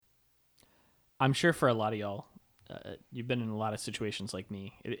I'm sure for a lot of y'all, you've been in a lot of situations like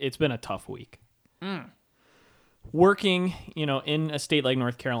me. It's been a tough week. Working, in a state like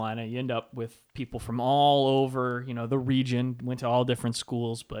North Carolina, you end up with people from all over, the region, went to all different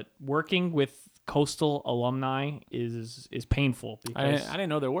schools, but working with coastal alumni is painful because I didn't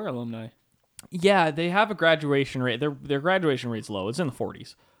know there were alumni. yeah, they have a graduation rate. Their graduation rate's low. It's in the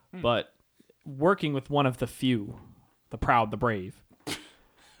 40s. But working with one of the few, the proud, the brave,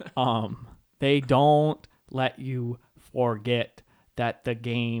 they don't let you forget that the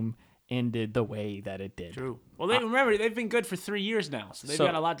game ended the way that it did. True. Well, remember, they've been good for 3 years now, so they've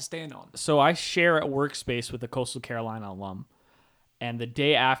got a lot to stand on. So I share a workspace with a Coastal Carolina alum. And the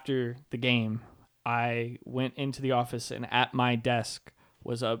day after the game, I went into the office, and at my desk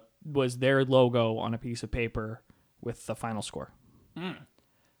was their logo on a piece of paper with the final score.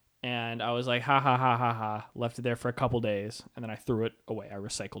 And I was like, ha, ha, ha, ha, ha. Left it there for a couple days, and then I threw it away. I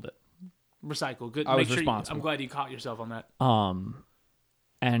recycled it. Recycle. Good. I was responsible. I'm glad you caught yourself on that.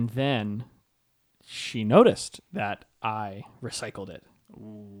 And then she noticed that I recycled it.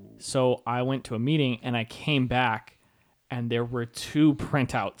 Ooh. So I went to a meeting, and I came back, and there were 2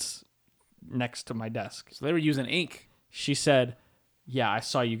 printouts next to my desk. So they were using ink. She said, yeah, I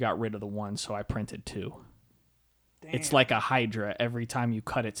saw you got rid of the one, so I printed 2. Damn. It's like a hydra. Every time you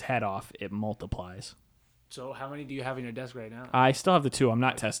cut its head off, it multiplies. So how many do you have in your desk right now? I still have the 2. I'm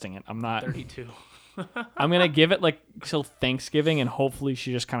not testing it. I'm not 32. I'm going to give it till Thanksgiving, and hopefully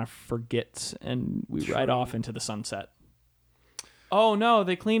she just kind of forgets and we ride off into the sunset. Oh, no,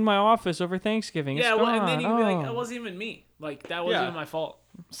 they cleaned my office over Thanksgiving. It's gone. And then you'd be like, it wasn't even me. Like, that wasn't even my fault.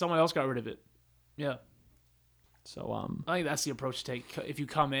 Someone else got rid of it. Yeah. So, I think that's the approach to take. If you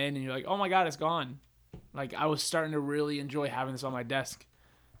come in and you're like, oh my God, it's gone. Like, I was starting to really enjoy having this on my desk.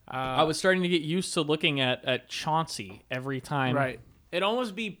 I was starting to get used to looking at Chauncey every time. Right. It'd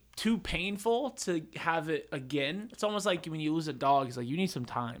almost be too painful to have it again. It's almost like when you lose a dog, it's like, you need some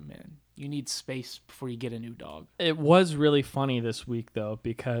time, man. You need space before you get a new dog. It was really funny this week, though,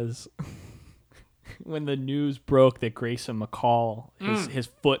 because when the news broke that Grayson McCall, his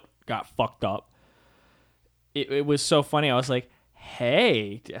foot got fucked up, it was so funny. I was like,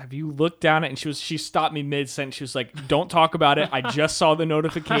 hey, have you looked down it? And she stopped me mid-sentence. She was like, don't talk about it. I just saw the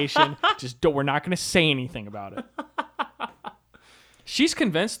notification. We're not going to say anything about it. She's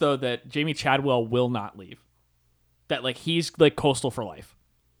convinced, though, that Jamie Chadwell will not leave. That, he's, Coastal for life.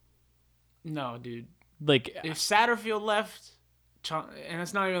 No, dude. If Satterfield left, and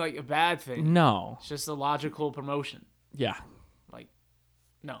it's not even, a bad thing. No. It's just a logical promotion. Yeah.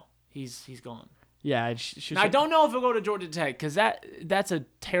 No. He's gone. Yeah. I don't know if he'll go to Georgia Tech, because that's a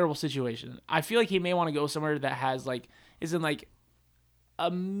terrible situation. I feel like he may want to go somewhere that has, is in,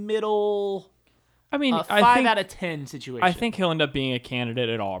 a middle... I mean, 5 out of 10 situation. I think he'll end up being a candidate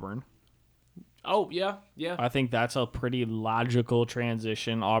at Auburn. Oh, yeah. I think that's a pretty logical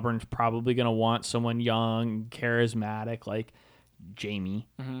transition. Auburn's probably going to want someone young, charismatic like Jamie.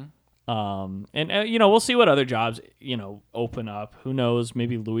 Mm-hmm. And we'll see what other jobs, open up. Who knows?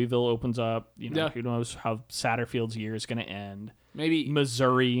 Maybe Louisville opens up. Who knows how Satterfield's year is going to end. Maybe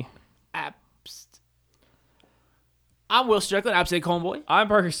Missouri. I'm Will Strickland, App State Cone Boy. I'm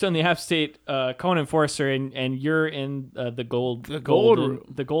Parker Stone, the App State Cone Enforcer, and you're in the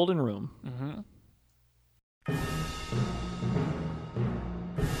golden room. Mm-hmm.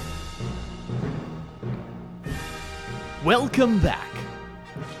 Welcome back.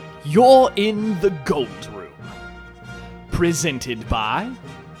 You're in the Gold Room. Presented by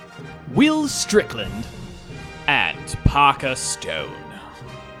Will Strickland and Parker Stone.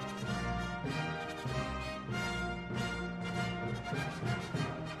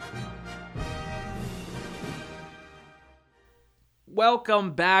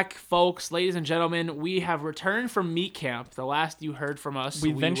 Welcome back, folks, ladies and gentlemen. We have returned from meat camp. The last you heard from us,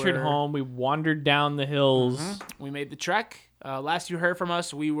 we ventured home. We wandered down the hills. Mm-hmm. We made the trek. Last you heard from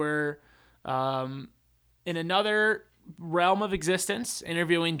us, we were in another realm of existence,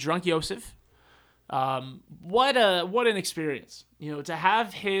 interviewing Drunk Yosef. What an experience! To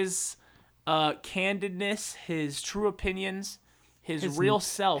have his candidness, his true opinions, his real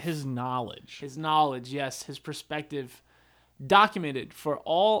self, his knowledge, yes, his perspective. Documented for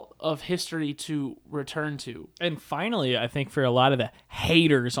all of history to return to. And finally, I think for a lot of the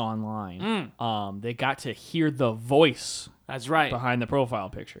haters online, they got to hear the voice. That's right. Behind the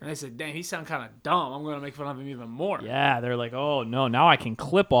profile picture. And they said, dang, he sounds kind of dumb. I'm going to make fun of him even more. Yeah, they're like, oh, no, now I can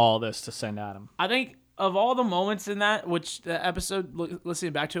clip all this to send at him. I think of all the moments in that, which the episode,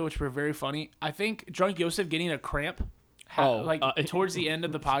 listening back to it, which were very funny, I think Drunk Yosef getting a cramp towards the end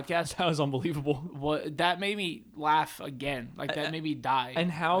of the podcast. That was unbelievable. What that made me laugh again. Like that made me die.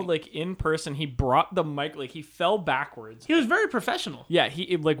 And how in person he brought the mic, like he fell backwards. He was very professional. Yeah,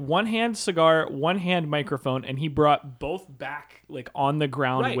 he like one hand cigar, one hand microphone, and he brought both back like on the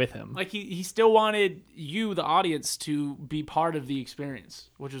ground with him. Like he still wanted you, the audience, to be part of the experience,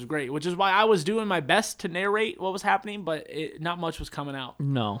 which was great. Which is why I was doing my best to narrate what was happening, but not much was coming out.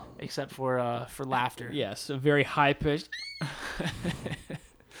 No, except for laughter. Yes, a very high pitched.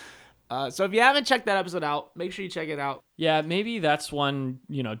 So if you haven't checked that episode out, make sure you check it out. Yeah, maybe that's one,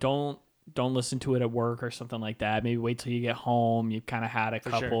 don't listen to it at work or something like that. Maybe wait till you get home. You kind of had a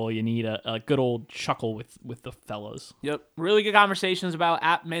couple. Sure. You need a good old chuckle with the fellows. Yep. Really good conversations about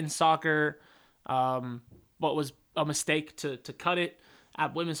App men's soccer. What was a mistake to cut it.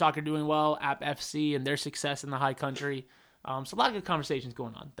 App women's soccer doing well. App FC and their success in the high country. So a lot of good conversations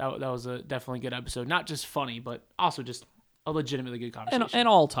going on. That was a definitely good episode. Not just funny, but also just a legitimately good conversation. An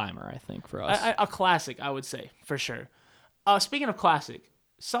all-timer, I think, for us. A classic, I would say, for sure. Speaking of classic,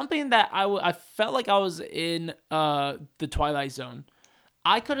 something that I felt like I was in the Twilight Zone.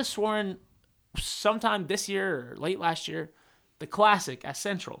 I could have sworn sometime this year or late last year, the classic at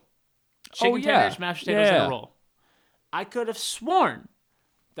Central. Chicken tenders, mashed potatoes, and a roll. I could have sworn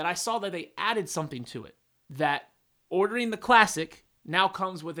that I saw that they added something to it. That ordering the classic now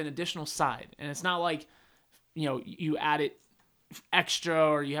comes with an additional side. And it's not like, you add it extra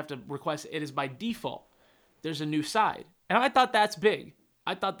or you have to request it. It is by default. There's a new side. And I thought that's big.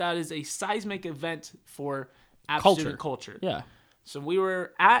 I thought that is a seismic event for App student culture. Yeah. So we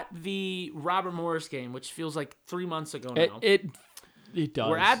were at the Robert Morris game, which feels like 3 months ago now. It does.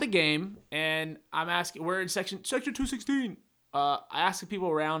 We're at the game, and I'm asking. We're in section 216. I asked the people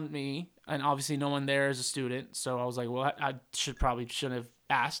around me, and obviously no one there is a student. So I was like, well, I shouldn't have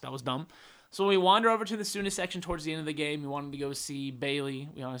asked. That was dumb. So we wander over to the student section towards the end of the game. We wanted to go see Bailey.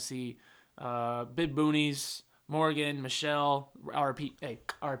 We want to see Big Boonies, Morgan, Michelle,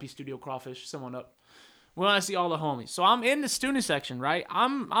 RP Studio Crawfish, someone up. We want to see all the homies. So I'm in the student section, right?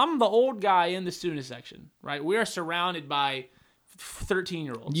 I'm the old guy in the student section, right? We are surrounded by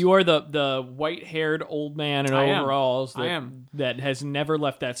 13-year-olds. You are the white-haired old man in overalls that has never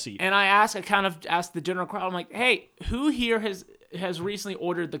left that seat. And I kind of asked the general crowd, I'm like, hey, who here has recently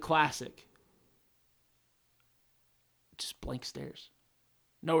ordered the classic? Just blank stares.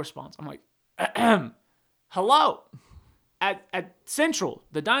 No response. I'm like, hello? At Central,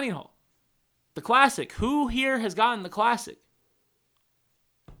 the dining hall. The classic. Who here has gotten the classic?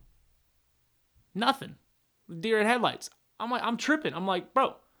 Nothing. Deer in headlights. I'm like, I'm tripping. I'm like,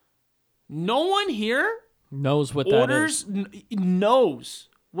 bro, no one here knows what that is. Knows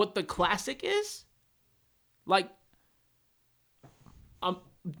what the classic is? Like,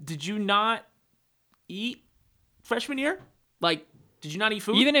 did you not eat freshman year? Like, did you not eat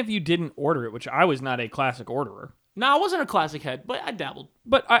food? Even if you didn't order it, which I was not a classic orderer. No, I wasn't a classic head, but I dabbled.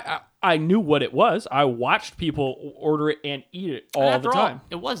 But I knew what it was. I watched people order it and eat it all the time.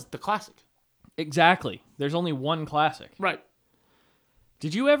 It was the classic. Exactly. There's only one classic. Right.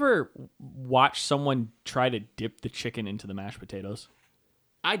 Did you ever watch someone try to dip the chicken into the mashed potatoes?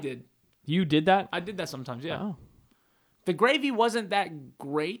 I did. You did that? I did that sometimes, yeah. Oh. The gravy wasn't that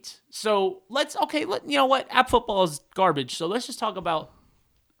great. So you know what? App football is garbage. So let's just talk about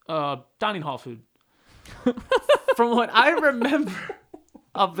dining hall food. From what I remember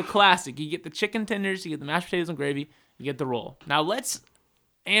of the classic, you get the chicken tenders, you get the mashed potatoes and gravy, you get the roll. Now let's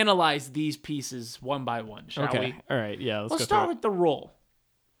analyze these pieces one by one, shall we? All right, yeah. Let's start with the roll.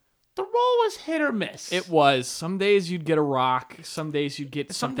 The roll was hit or miss. It was. Some days you'd get a rock. Some days you'd get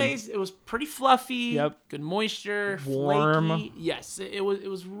Some something. days it was pretty fluffy. Yep. Good moisture. Warm. Flaky. Yes, it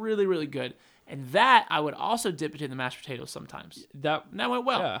was really, really good. And that I would also dip it in the mashed potatoes sometimes. That went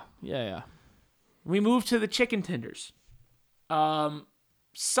well. Yeah. We moved to the chicken tenders.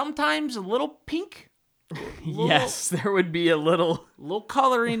 Sometimes a little pink. Yes, there would be a little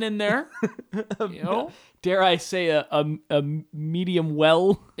coloring in there. Dare I say a medium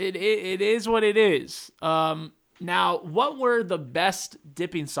well? It is what it is. Now, what were the best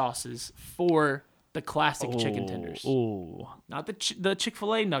dipping sauces for the classic chicken tenders? Ooh, not the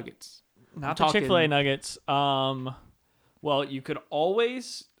Chick-fil-A nuggets. Not the Chick-fil-A nuggets. Well, you could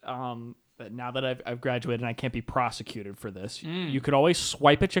always. But now that I've graduated and I can't be prosecuted for this, you could always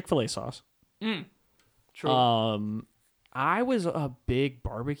swipe a Chick-fil-A sauce. True. I was a big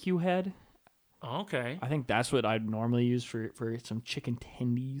barbecue head. Okay. I think that's what I'd normally use for some chicken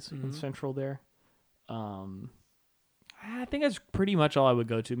tendies in Central there. I think that's pretty much all I would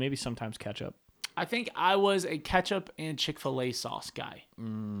go to. Maybe sometimes ketchup. I think I was a ketchup and Chick-fil-A sauce guy.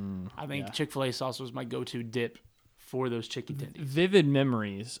 I think Chick-fil-A sauce was my go-to dip for those chicken tendies. Vivid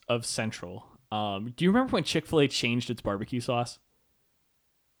memories of Central. Do you remember when Chick-fil-A changed its barbecue sauce?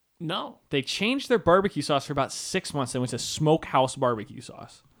 No. They changed their barbecue sauce for about 6 months. It went to Smokehouse barbecue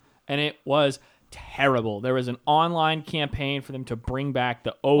sauce. And it was terrible. There was an online campaign for them to bring back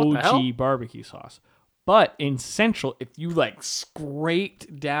the OG barbecue sauce. But in Central, if you like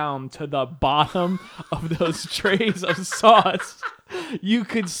scraped down to the bottom of those trays of sauce, you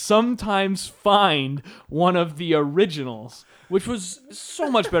could sometimes find one of the originals, which was so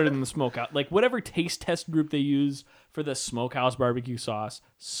much better than the Smokehouse. Like whatever taste test group they used for the Smokehouse barbecue sauce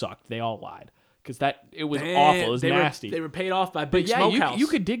sucked. They all lied because it was awful. It was nasty. They were paid off by Big But yeah, Smokehouse. you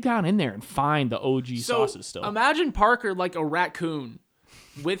could dig down in there and find the OG sauces still. Imagine Parker like a raccoon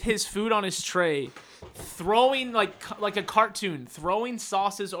with his food on his tray, throwing like a cartoon, throwing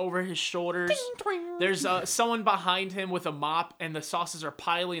sauces over his shoulders. There's someone behind him with a mop, and the sauces are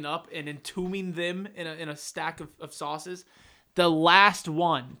piling up and entombing them in a stack of sauces. The last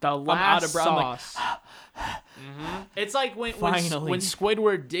one, out of breath, sauce. It's like when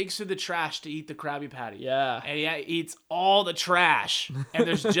Squidward digs through the trash to eat the Krabby Patty. Yeah. And he eats all the trash, and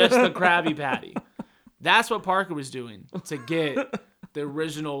there's just the Krabby Patty. That's what Parker was doing to get the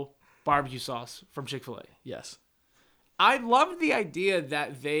original barbecue sauce from Chick-fil-A. Yes. I love the idea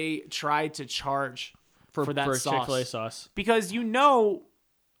that they tried to charge for that sauce. Chick-fil-A sauce. Because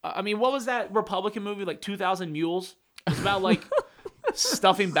I mean, what was that Republican movie, like 2,000 Mules? It's about like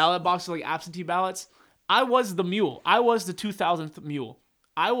stuffing ballot boxes like absentee ballots. I was the mule. I was the 2000th mule.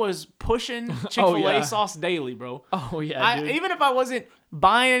 I was pushing Chick-fil-A sauce daily, bro. Oh, yeah, dude. Even if I wasn't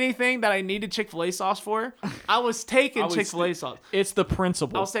buying anything that I needed Chick-fil-A sauce for, I was taking Chick-fil-A sauce. It's the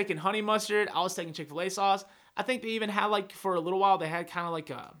principle. I was taking honey mustard. I was taking Chick-fil-A sauce. I think they even had, like, for a little while, they had kind of like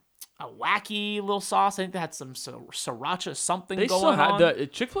a wacky little sauce. I think they had some sriracha something going on. The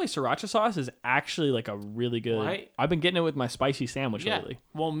Chick-fil-A sriracha sauce is actually like a really good. Right? I've been getting it with my spicy sandwich lately.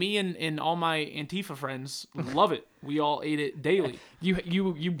 Well, me and all my Antifa friends love it. We all ate it daily.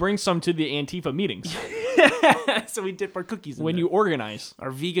 You bring some to the Antifa meetings. So we dip our cookies in when there. you organize. Our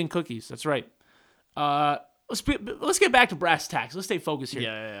vegan cookies. That's right. Let's get back to brass tacks. Let's stay focused here.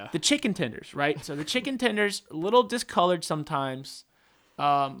 Yeah. The chicken tenders, right? So the chicken tenders, a little discolored sometimes.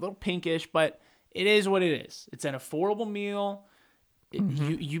 A little pinkish, but it is what it is. It's an affordable meal.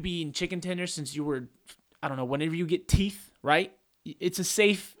 You be eating chicken tenders since you were, I don't know, whenever you get teeth, right? It's a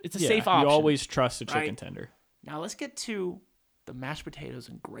safe option. You always trust a chicken tender. Now let's get to the mashed potatoes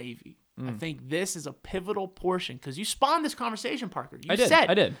and gravy. I think this is a pivotal portion because you spawned this conversation, Parker. I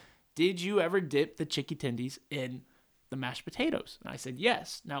did. Did you ever dip the chicken tendies in the mashed potatoes? And I said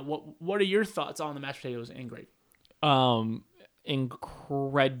yes. Now what are your thoughts on the mashed potatoes and gravy?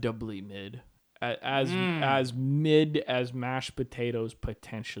 Incredibly mid, as mid as mashed potatoes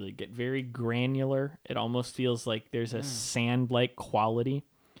potentially get. Very granular. It almost feels like there's a sand-like quality.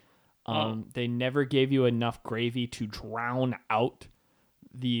 They never gave you enough gravy to drown out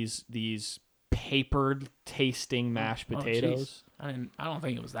these papered tasting mashed potatoes. I don't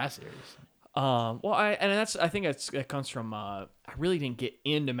think it was that serious. I think it comes from I really didn't get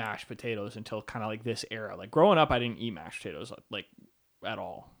into mashed potatoes until kind of like this era. Like growing up, I didn't eat mashed potatoes like at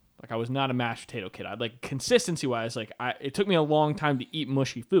all. Like I was not a mashed potato kid. I'd like consistency wise, like it took me a long time to eat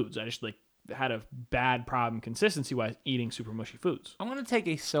mushy foods. I just like had a bad problem consistency wise eating super mushy foods. I'm gonna take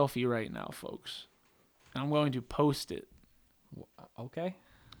a selfie right now, folks. I'm going to post it. Okay.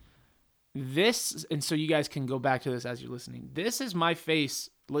 This, and so you guys can go back to this as you're listening. This is my face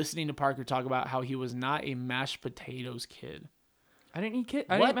listening to Parker talk about how he was not a mashed potatoes kid. I didn't eat kid.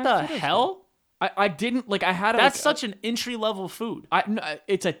 What the hell? I didn't like. I had. That's such an entry level food.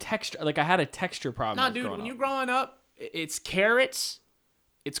 It's a texture. Like I had a texture problem. No, dude. When you're growing up, it's carrots,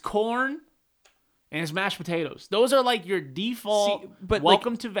 it's corn, and it's mashed potatoes. Those are like your default. But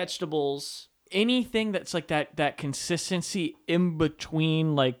welcome to vegetables. Anything that's like that consistency in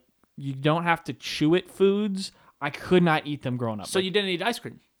between, like you don't have to chew it. Foods. I could not eat them growing up. So you didn't eat ice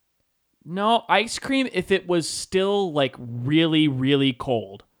cream? No, ice cream if it was still like really, really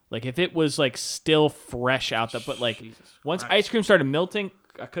cold. Like if it was like still fresh out but like once ice cream started melting,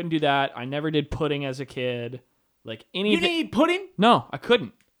 I couldn't do that. I never did pudding as a kid. Like anything. You didn't eat pudding? No, I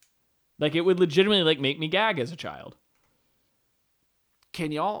couldn't. Like it would legitimately like make me gag as a child.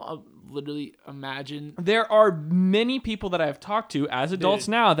 Can y'all literally imagine? There are many people that I've talked to as adults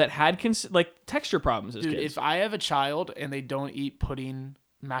now that had like texture problems as kids. If I have a child and they don't eat pudding,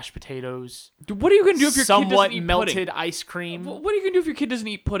 mashed potatoes, dude, what are you gonna do if your kid doesn't eat melted pudding? Ice cream? What are you gonna do if your kid doesn't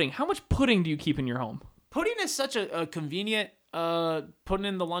eat pudding? How much pudding do you keep in your home? Pudding is such a convenient putting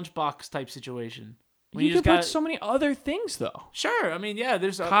in the lunchbox type situation. You can put so many other things though. Sure, I mean, yeah,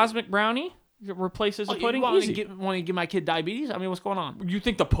 there's Cosmic brownie. It replaces the You pudding. want Easy. to give my kid diabetes? I mean, what's going on? You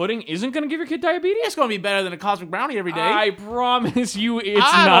think the pudding isn't going to give your kid diabetes? It's going to be better than a cosmic brownie every day. I promise you it's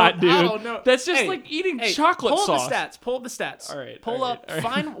I not, dude. don't know. That's just Hey, like eating hey, chocolate pull sauce. Pull up the stats. All right, Pull all up. right,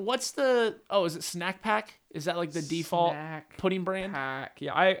 all right. Find what's the. Oh, is it Snack Pack? Is that like the default Snack pudding brand? Pack.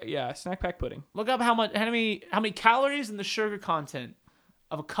 Yeah, snack pack pudding. Look up how many calories and the sugar content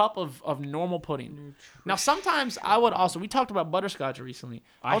of a cup of normal pudding. Now, sometimes I would also. We talked about butterscotch recently.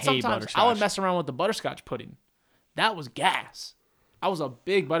 I hate sometimes I butterscotch. would mess around with the butterscotch pudding. That was gas. I was a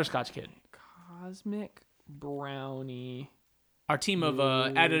big butterscotch kid. Cosmic brownie. Our team of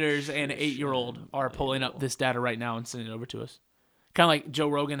editors and an 8-year-old are pulling up this data right now and sending it over to us. Kind of like Joe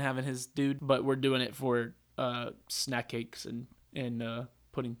Rogan having his dude, but we're doing it for snack cakes and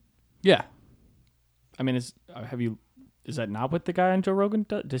pudding. Yeah. I mean, is that not what the guy on Joe Rogan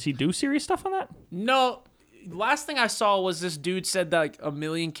does? Does he do serious stuff on that? No, last thing I saw was this dude said that like 1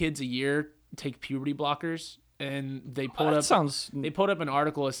 million kids a year take puberty blockers, and they pulled up an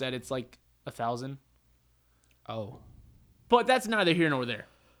article that said it's like 1,000. Oh. But that's neither here nor there.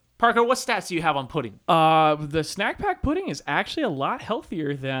 Parker, what stats do you have on pudding? The snack pack pudding is actually a lot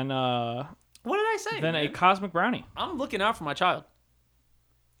healthier than What did I say? a man? cosmic brownie. I'm looking out for my child.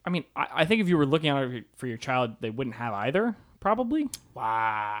 I mean, I think if you were looking out for your child, they wouldn't have either. Probably.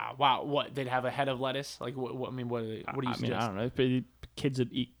 Wow. What? They'd have a head of lettuce? Like what? I mean, what do you suggest? I don't know. Kids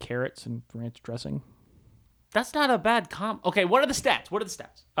that eat carrots and ranch dressing. That's not a bad comp. Okay, what are the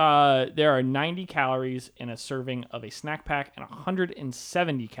stats? There are 90 calories in a serving of a snack pack and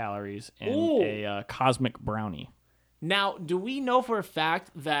 170 calories in a cosmic brownie. Now, do we know for a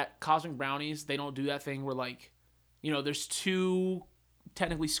fact that cosmic brownies, they don't do that thing where like, there's two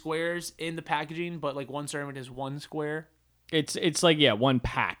technically squares in the packaging, but like one serving is one square? It's like one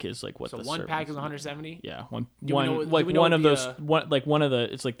pack is like what. So the one pack is is. 170. Yeah, it's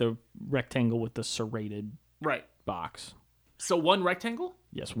like the rectangle with the serrated Right box. So one rectangle.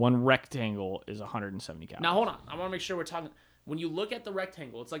 Yes, one rectangle is 170 calories. Now hold on, I want to make sure we're talking. When you look at the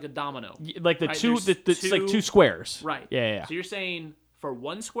rectangle, it's like a domino. Like the right? two, it's like two squares. Right. Yeah. So you're saying for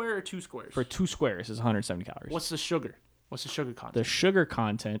one square or two squares? For 2 squares is 170 calories. What's the sugar? What's the sugar content? The sugar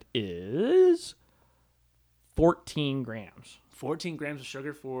content is 14 grams. 14 grams of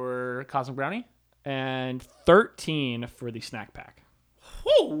sugar for cosmic brownie? And 13 for the snack pack.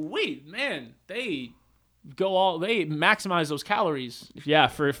 Oh, wait, man. They maximize those calories. Yeah, I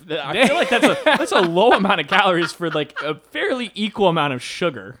feel like that's a low amount of calories for like a fairly equal amount of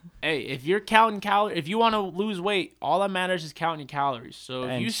sugar. Hey, if you're counting calories, if you want to lose weight, all that matters is counting your calories. So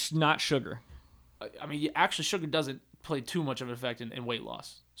And if not sugar. I mean, actually, sugar doesn't play too much of an effect in weight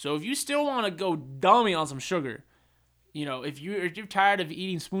loss. So if you still want to go dummy on some sugar, if you're tired of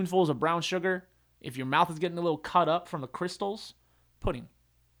eating spoonfuls of brown sugar, if your mouth is getting a little cut up from the crystals, pudding,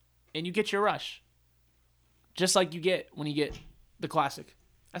 and you get your rush, just like you get when you get the classic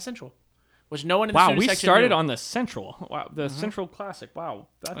Essential, which no one in the student section started knew. on the Central. Wow, the Central Classic. Wow,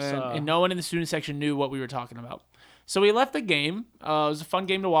 that's and no one in the student section knew what we were talking about. So we left the game. It was a fun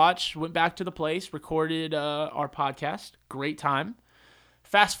game to watch. Went back to the place, recorded our podcast. Great time.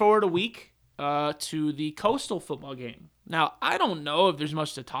 Fast forward a week to the Coastal football game. Now, I don't know if there's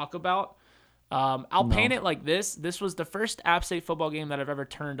much to talk about. I'll paint it like this. This was the first App State football game that I've ever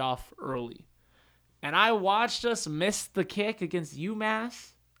turned off early. And I watched us miss the kick against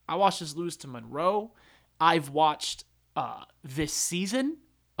UMass. I watched us lose to Monroe. I've watched this season.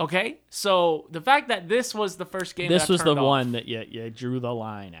 Okay? So the fact that this was the first game this that I was the turned off, one that you drew the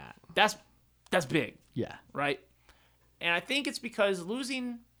line at. that's big. Yeah. Right? And I think it's because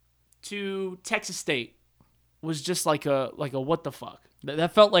losing to Texas State was just like a what the fuck.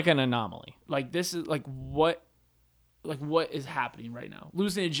 That felt like an anomaly. Like this is what is happening right now.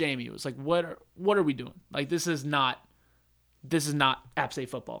 Losing to Jamie, it was like what are we doing? Like this is not App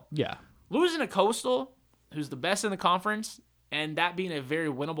State football. Yeah. Losing to Coastal, who's the best in the conference, and that being a very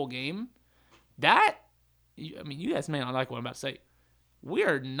winnable game, you guys may not like what I'm about to say. We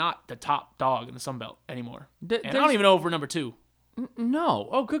are not the top dog in the Sun Belt anymore. And I don't even know if we're number 2. No.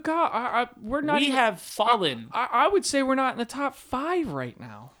 Oh, good God. We're not. We have fallen. I would say we're not in the top 5 right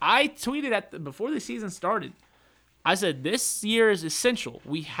now. I tweeted before the season started. I said this year is essential.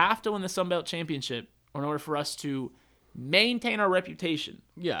 We have to win the Sun Belt Championship in order for us to maintain our reputation.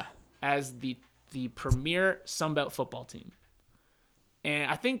 Yeah. As the premier Sun Belt football team. And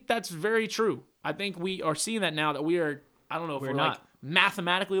I think that's very true. I think we are seeing that now that we are. I don't know if we're not. Like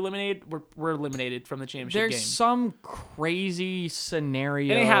mathematically eliminated. We're eliminated from the championship game. There's some crazy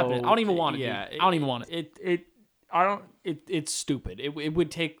scenario. It ain't happening. I don't even want it. Yeah, I don't even want it. It's stupid. It would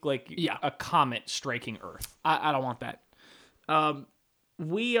take a comet striking Earth. I don't want that.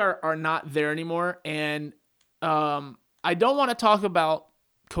 we are not there anymore. And I don't want to talk about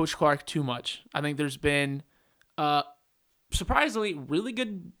Coach Clark too much. I think there's been surprisingly really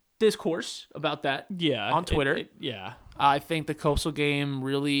good discourse about that on Twitter. Yeah. I think the Coastal game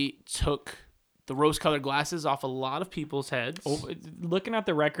really took the rose-colored glasses off a lot of people's heads. Looking at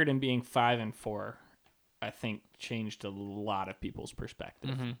the record and being 5-4, I think changed a lot of people's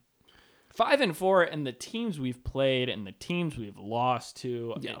perspective. 5-4, and the teams we've played and the teams we've lost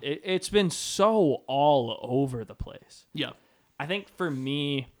to, it's been so all over the place. Yeah. I think for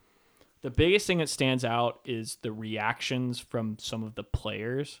me, the biggest thing that stands out is the reactions from some of the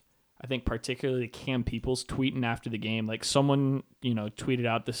players. I think particularly Cam Peoples tweeting after the game. Like someone, tweeted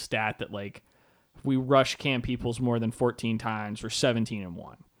out the stat that like we rushed Cam Peoples more than 14 times. We're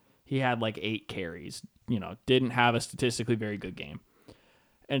 17-1. He had like 8 carries, didn't have a statistically very good game.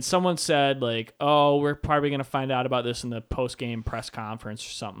 And someone said like, oh, we're probably going to find out about this in the post-game press conference or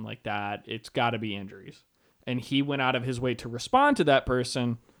something like that. It's got to be injuries. And he went out of his way to respond to that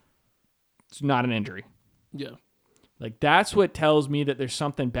person. It's not an injury. Yeah. Like, that's what tells me that there's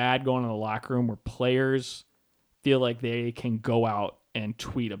something bad going on in the locker room where players feel like they can go out and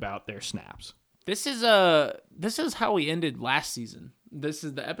tweet about their snaps. This is how we ended last season. This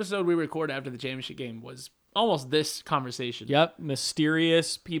is the episode we recorded after the championship game was almost this conversation. Yep.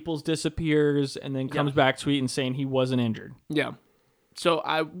 Mysterious Peoples disappears and then comes back tweeting saying he wasn't injured. Yeah. So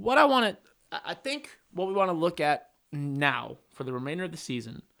I think what we want to look at now for the remainder of the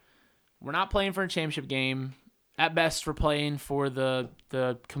season, we're not playing for a championship game. At best, we're playing for the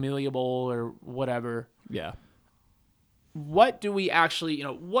Camellia Bowl or whatever. Yeah. What are we actually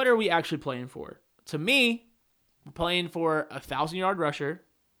playing for? To me, we're playing for a 1,000-yard rusher.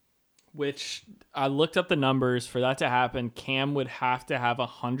 Which I looked up the numbers. For that to happen, Cam would have to have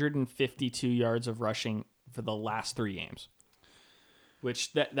 152 yards of rushing for the last 3 games.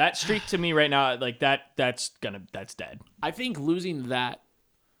 Which that streak to me right now, like that's dead. I think losing that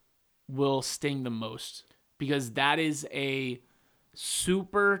will sting the most because that is a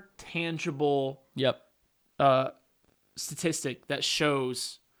super tangible statistic that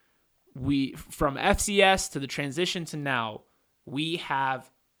shows we from FCS to the transition to now, we have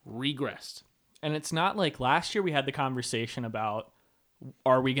regressed. And it's not like last year we had the conversation about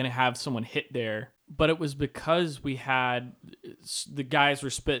are we going to have someone hit there? But it was because we had the guys were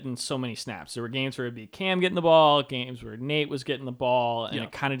spitting so many snaps. There were games where it'd be Cam getting the ball, games where Nate was getting the ball, and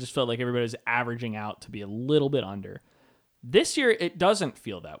it kind of just felt like everybody was averaging out to be a little bit under. This year, it doesn't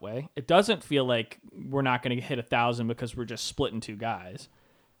feel that way. It doesn't feel like we're not going to hit 1,000 because we're just splitting 2 guys.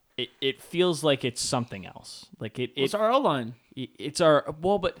 It feels like it's something else. Like it's our O-line.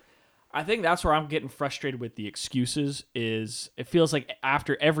 But I think that's where I'm getting frustrated with the excuses is it feels like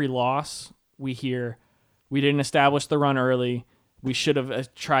after every loss we hear we didn't establish the run early. We should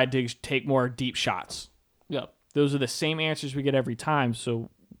have tried to take more deep shots. Yeah. Those are the same answers we get every time.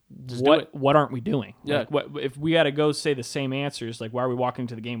 So Just what aren't we doing? Yeah. Like, what if we got to go say the same answers? Like, why are we walking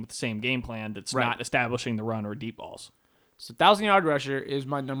into the game with the same game plan that's not establishing the run or deep balls? So 1,000-yard rusher is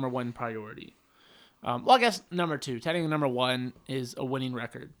my number 1 priority. I guess number 2. Technically, number 1 is a winning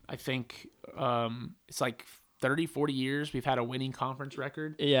record. I think it's like 30, 40 years we've had a winning conference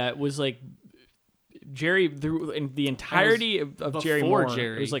record. Yeah, it was like Jerry through in the entirety of Jerry Moore.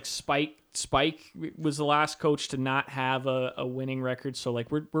 It was like Spike was the last coach to not have a winning record. So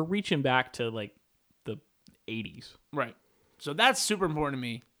like we're reaching back to like the 80s. Right. So that's super important to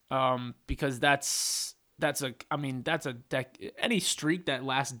me because any streak that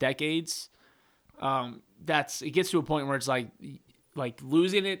lasts decades. It gets to a point where it's like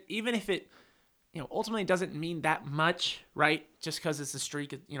losing it, even if it, ultimately doesn't mean that much, right? Just because it's a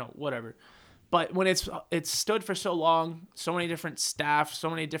streak, whatever. But when it's stood for so long, so many different staff, so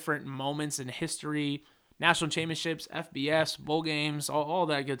many different moments in history, national championships, FBS, bowl games, all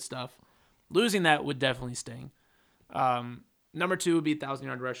that good stuff, losing that would definitely sting. Number 2 would be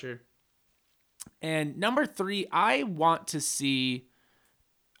 1,000-yard rusher. And number 3, I want to see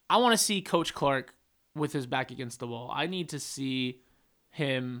Coach Clark with his back against the wall. I need to see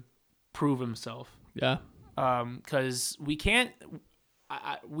him prove himself. Yeah. Because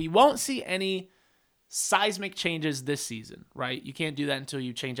we won't see any seismic changes this season, right? You can't do that until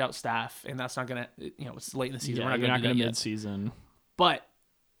you change out staff, and that's not going to, it's late in the season. Yeah, We're not going to mid-season. But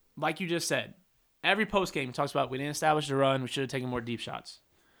like you just said, every post-game talks about we didn't establish the run. We should have taken more deep shots.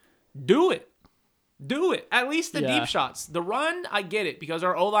 Do it. At least the deep shots. The run, I get it, because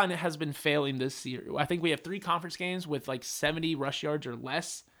our O-line has been failing this year. I think we have 3 conference games with like 70 rush yards or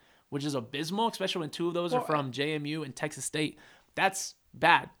less, which is abysmal, especially when 2 of those are from JMU and Texas State. That's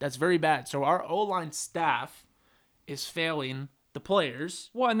bad. That's very bad. So our O-line staff is failing the players.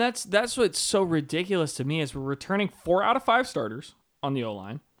 Well, and that's what's so ridiculous to me is we're returning 4 out of 5 starters on the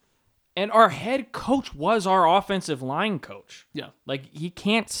O-line, and our head coach was our offensive line coach. Yeah. Like, he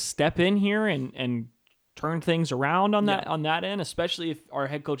can't step in here and turn things around on that end, especially if our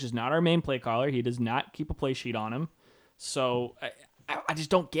head coach is not our main play caller. He does not keep a play sheet on him. So I just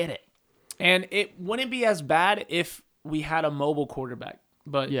don't get it. And it wouldn't be as bad if we had a mobile quarterback.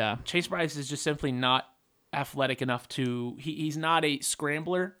 But Yeah. Chase Bryce is just simply not athletic enough to... He's not a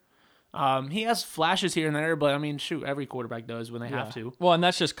scrambler. He has flashes here and there, but I mean, shoot, every quarterback does when they have to. Well, and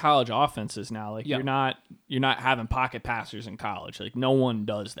that's just college offenses now. Like, Yeah. you're not having pocket passers in college. Like, no one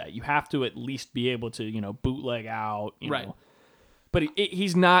does that. You have to at least be able to, bootleg out, Right. know. But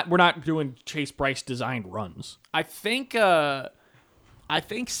he's not. We're not doing Chase Bryce designed runs. I think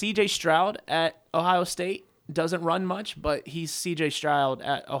C.J. Stroud at Ohio State doesn't run much, but he's C.J. Stroud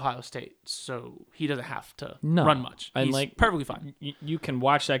at Ohio State, so he doesn't have to run much. And He's perfectly fine. You can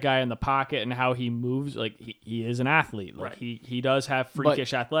watch that guy in the pocket and how he moves. Like, he is an athlete. Like, Right. he does have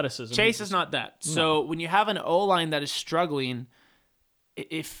freakish athleticism. Chase is not that. So when you have an O-line that is struggling,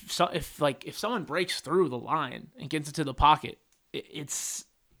 if someone breaks through the line and gets into the pocket, it's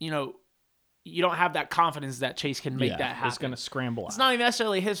you don't have that confidence that Chase can make that happen. It's going to scramble It's out. not even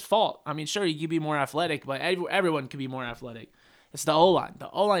necessarily his fault. I mean, sure, you could be more athletic, but everyone could be more athletic. It's the O-line. The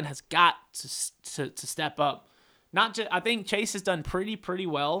O-line has got to step up. Not just, I think Chase has done pretty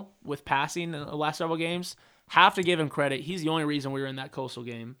well with passing in the last several games. Have to give him credit. He's the only reason we were in that Coastal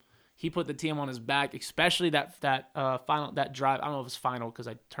game. He put the team on his back, especially that drive. I don't know if it's final because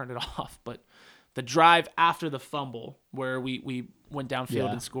I turned it off, but the drive after the fumble where we went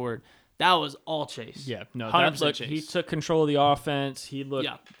downfield and scored. That was all Chase. Yeah, no, 100% Chase. he took control of the offense. He looked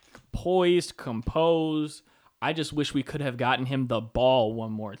poised, composed. I just wish we could have gotten him the ball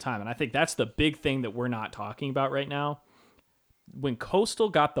one more time. And I think that's the big thing that we're not talking about right now. When Coastal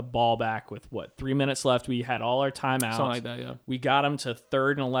got the ball back with, 3 minutes left, we had all our timeouts. Something like that, yeah. We got him to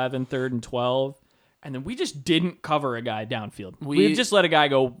 3rd and 11, 3rd and 12. And then we just didn't cover a guy downfield. We just let a guy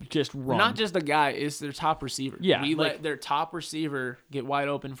go just run. Not just the guy, it's their top receiver. Yeah, we let their top receiver get wide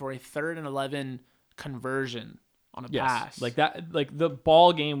open for a 3rd and 11 conversion on a pass. Like that. Like, the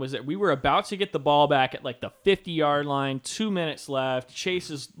ball game was that we were about to get the ball back at like the 50-yard line, 2 minutes left. Chase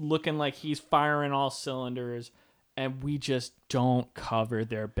is looking like he's firing all cylinders, and we just don't cover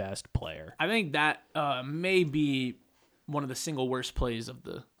their best player. I think that may be one of the single worst plays of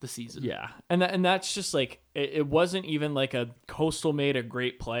the season. Yeah, and that's just like it wasn't even like a Coastal made a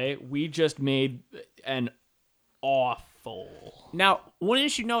great play. We just made an awful. Now,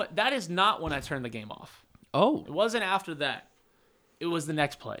 wouldn't you know it, that is not when I turned the game off. Oh, It wasn't after that. It was the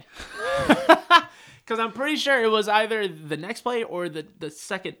next play. Because I'm pretty sure it was either the next play or the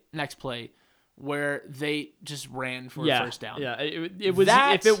second next play where they just ran for a first down. Yeah, it was.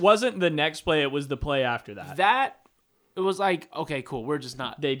 If it wasn't the next play, it was the play after that. It was like, okay, cool. We're just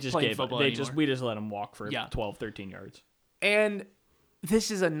not They just playing gave football up. anymore. We just let them walk for 12, 13 yards. And this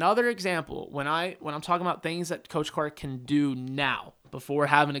is another example when I'm talking about things that Coach Clark can do now before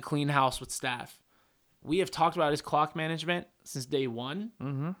having to clean house with staff. We have talked about his clock management since day one,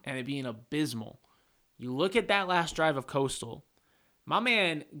 and it being abysmal. You look at that last drive of Coastal, my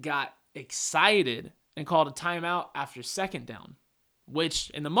man got excited and called a timeout after 2nd down, which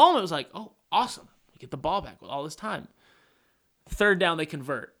in the moment was like, oh, awesome. We get the ball back with all this time. 3rd down, they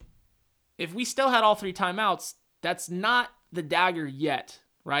convert. If we still had all 3 timeouts, that's not the dagger yet,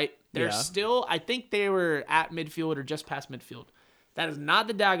 right? They're still, I think they were at midfield or just past midfield. That is not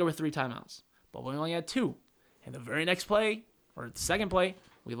the dagger with 3 timeouts. But we only had 2. And the very next play, or the second play,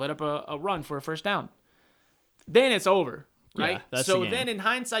 we let up a run for a 1st down. Then it's over, right? Yeah, that's so the game. then in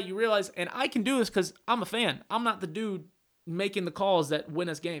hindsight, you realize, and I can do this because I'm a fan. I'm not the dude making the calls that win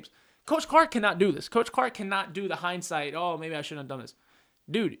us games. Coach Clark cannot do this. Coach Clark cannot do the hindsight, oh, maybe I shouldn't have done this.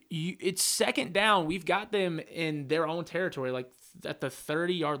 Dude, it's 2nd down. We've got them in their own territory, like at the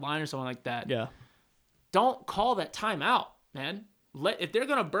 30-yard line or something like that. Yeah. Don't call that timeout, man. If they're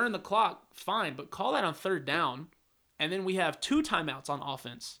going to burn the clock, fine, but call that on 3rd down, and then we have 2 timeouts on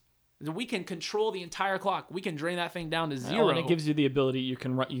offense. Then we can control the entire clock. We can drain that thing down to 0. And it gives you the ability you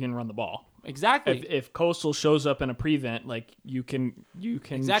can run the ball. Exactly. If Coastal shows up in a prevent, like you can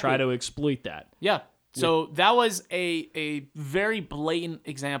try to exploit that. Yeah. So that was a very blatant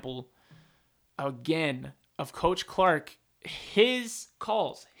example, again, of Coach Clark. His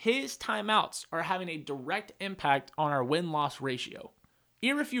calls, his timeouts are having a direct impact on our win-loss ratio.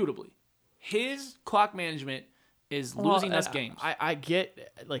 Irrefutably. His clock management is losing us games. I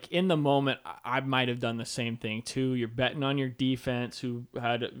get, like, in the moment, I might have done the same thing too. You're betting on your defense, who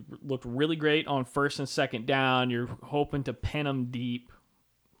had looked really great on first and second down. You're hoping to pin them deep,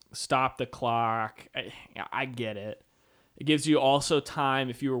 stop the clock. I get it. It gives you also time,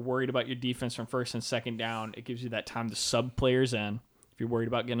 if you were worried about your defense from first and second down, it gives you that time to sub players in. If you're worried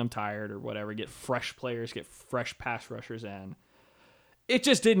about getting them tired or whatever, get fresh players, get fresh pass rushers in. It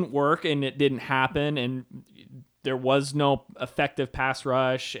just didn't work, and it didn't happen, and there was no effective pass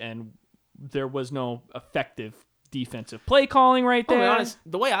rush, and there was no effective defensive play calling right there. I'll be honest,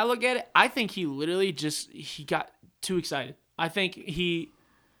 the way I look at it, I think he literally he got too excited. I think he...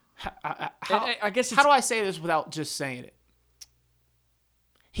 I guess how do I say this without just saying it?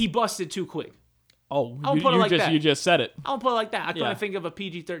 He busted too quick. Oh, you just said it. I'll put it like that. I couldn't think of a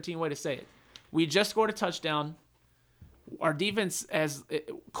PG-13 way to say it. We just scored a touchdown. Our defense has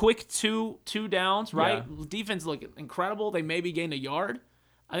quick two downs, right? Yeah. Defense look incredible. They maybe gained a yard.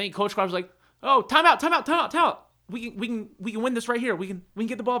 I think Coach Carter's like, "Oh, timeout. We can win this right here. We can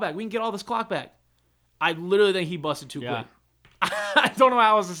get the ball back. We can get all this clock back." I literally think he busted too quick. I don't know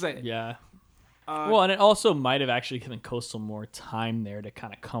how else to say it. Yeah. Well, and it also might have actually given Coastal more time there to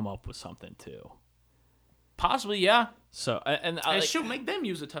kind of come up with something too. Possibly, yeah. So and should make them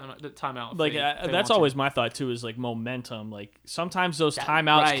use the timeout. Like that's always my thought too. Is like momentum. Like sometimes those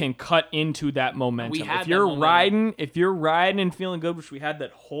timeouts can cut into that momentum. If you're riding and feeling good, which we had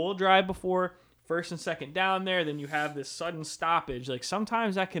that whole drive before, first and second down there, then you have this sudden stoppage. Like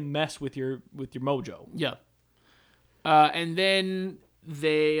sometimes that can mess with your mojo. Yeah. And then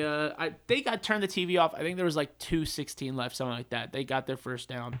they got turned the TV off. I think there was like 2:16 left, something like that. They got their first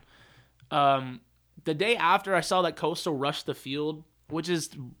down. The day after, I saw that Coastal rushed the field, which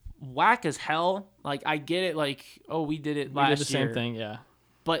is whack as hell. Like, I get it. Like, oh, we did it last year. We did the same thing, yeah.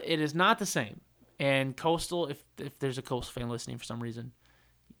 But it is not the same. And Coastal, if there's a Coastal fan listening for some reason,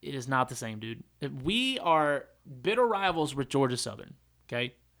 it is not the same, dude. We are bitter rivals with Georgia Southern,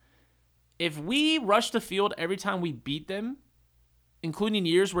 okay? If we rush the field every time we beat them, including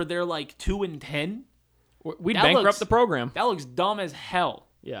years where they're like 2-10, we'd bankrupt the program. That looks dumb as hell.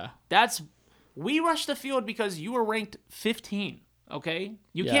 Yeah. We rushed the field because you were ranked 15, okay?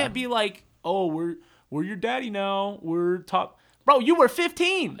 You can't be like, oh, we're your daddy now. We're top. Bro, you were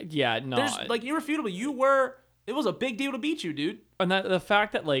 15. Yeah, no. There's, like, irrefutable. It was a big deal to beat you, dude. And the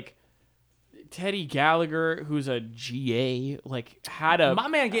fact that, like, Teddy Gallagher, who's a GA, like, had a... My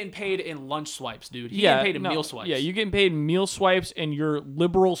man getting paid in lunch swipes, dude. Getting paid in meal swipes. Yeah, you're getting paid in meal swipes and your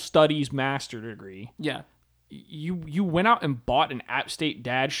liberal studies master degree. Yeah. You went out and bought an App State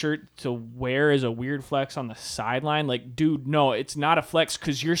dad shirt to wear as a weird flex on the sideline. Like, dude, no, it's not a flex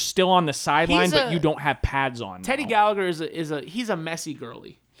because you're still on the sideline, but you don't have pads on. Teddy Gallagher he's a messy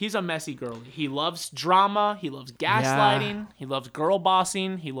girly. He's a messy girly. He loves drama. He loves gaslighting. Yeah. He loves girl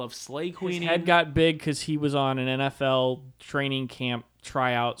bossing. He loves slay queening. His head got big because he was on an NFL training camp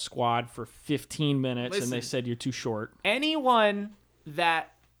tryout squad for 15 minutes, and they said you're too short. Anyone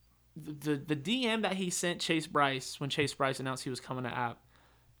that... The DM that he sent Chase Bryce when Chase Bryce announced he was coming to App,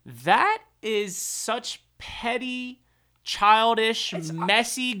 that is such petty, childish,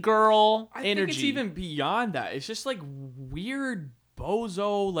 messy girl energy. I think it's even beyond that. It's just like weird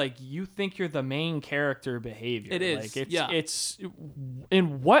bozo, like you think you're the main character behavior. It is. Like it's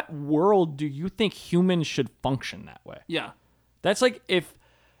in what world do you think humans should function that way? Yeah. That's like if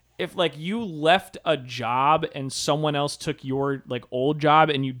like you left a job and someone else took your like old job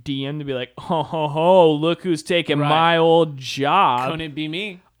and you DM to be like, oh, look who's taking my old job. Couldn't it be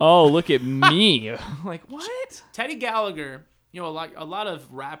me? Oh, look at me. Like, what? Teddy Gallagher, a lot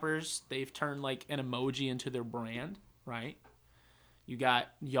of rappers, they've turned like an emoji into their brand, right? You got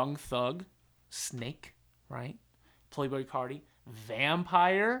Young Thug, Snake, right? Playboy Cardi,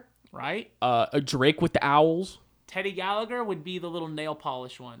 Vampire, right? Drake with the owls. Teddy Gallagher would be the little nail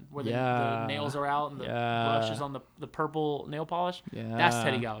polish one where the nails are out and the brush is on the purple nail polish. Yeah. That's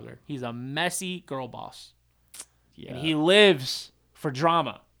Teddy Gallagher. He's a messy girl boss. Yeah. And he lives for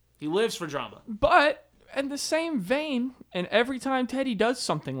drama. But in the same vein, and every time Teddy does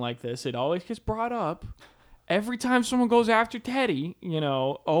something like this, it always gets brought up. Every time someone goes after Teddy,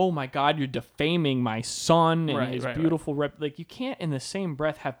 oh my God, you're defaming my son and his beautiful rep. Like, you can't in the same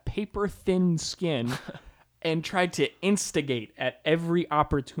breath have paper thin skin and tried to instigate at every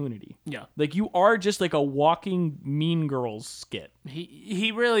opportunity. Yeah. Like, you are just like a walking Mean Girls skit.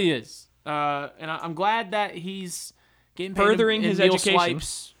 He really is. And I'm glad that he's getting paid furthering his education.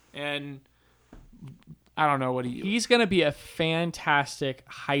 Swipes, and I don't know what he's going to be a fantastic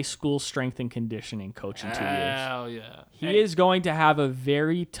high school strength and conditioning coach in 2 years. Hell yeah. He is going to have a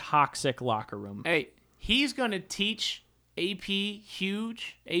very toxic locker room. Hey, He's going to teach AP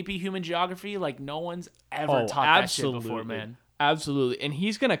Human Geography like no one's ever taught that shit before, man. Absolutely. And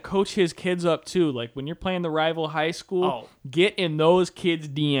he's going to coach his kids up too. Like when you're playing the rival high school, get in those kids'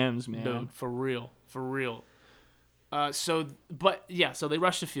 DMs, man. Dude, for real. For real. So they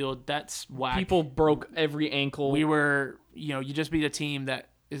rushed the field. That's whack. People broke every ankle. We were, you just beat a team that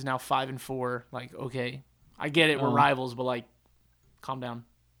is now 5-4. Like, okay, I get it. We're rivals, but like, calm down.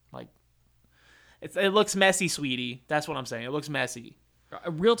 Like, it looks messy, sweetie. That's what I'm saying. It looks messy.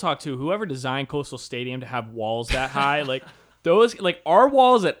 Real talk too. Whoever designed Coastal Stadium to have walls that high, like those, like our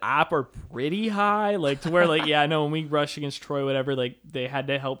walls at App are pretty high, like to where like I know when we rush against Troy, whatever, like they had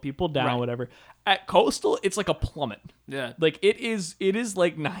to help people down, whatever. At Coastal, it's like a plummet. Yeah, like it is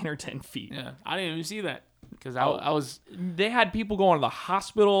like 9 or 10 feet. Yeah, I didn't even see that because I was. They had people going to the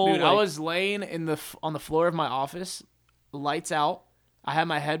hospital. Dude, I was laying on the floor of my office, lights out. I had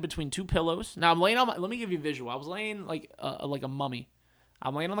my head between two pillows. Now I'm laying on let me give you a visual. I was laying like a mummy.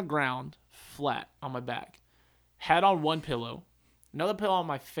 I'm laying on the ground, flat on my back, head on one pillow, another pillow on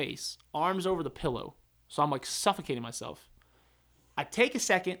my face, arms over the pillow. So I'm like suffocating myself. I take a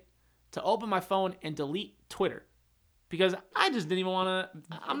second to open my phone and delete Twitter because I just didn't even want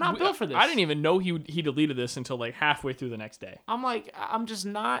to. I'm not built for this. I didn't even know he deleted this until like halfway through the next day. I'm like, I'm just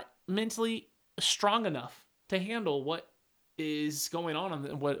not mentally strong enough to handle what is going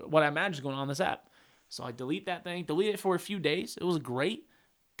on what I imagine is going on this app. So I delete that thing, delete it for a few days. It was great.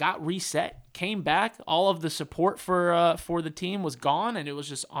 Got reset, came back. All of the support for the team was gone, and it was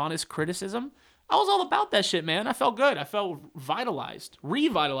just honest criticism. I was all about that shit, man. I felt good. I felt vitalized,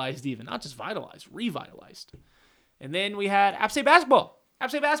 revitalized even, not just vitalized, revitalized. And then we had App State basketball. App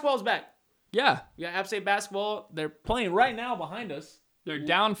State basketball is back. Yeah. App State basketball. They're playing right now behind us. They're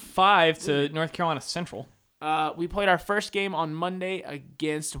down 5 to North Carolina Central. We played our first game on Monday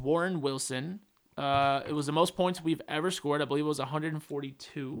against Warren Wilson. It was the most points we've ever scored. I believe it was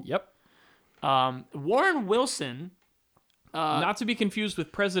 142. Yep. Warren Wilson. Not to be confused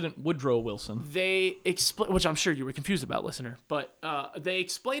with President Woodrow Wilson. They which I'm sure you were confused about, listener. But they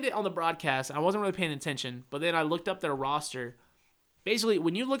explained it on the broadcast. And I wasn't really paying attention. But then I looked up their roster. Basically,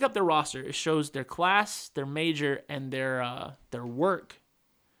 when you look up their roster, it shows their class, their major, and their work.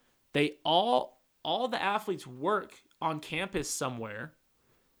 They all the athletes work on campus somewhere,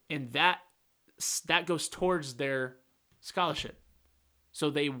 and that goes towards their scholarship. So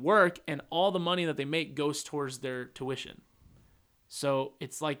they work, and all the money that they make goes towards their tuition. So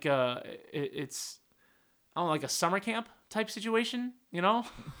it's like it's I don't know, like a summer camp type situation, you know?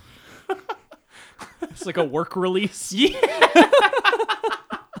 It's like a work release. Yeah.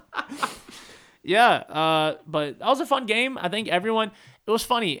 Yeah, but that was a fun game. I think it was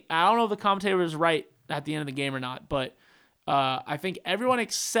funny. I don't know if the commentator was right at the end of the game or not, but I think everyone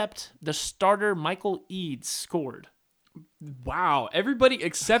except the starter, Michael Eads, scored. Wow. Everybody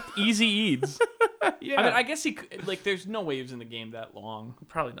except Easy Eads. Yeah. I mean, I guess there's no way he was in the game that long.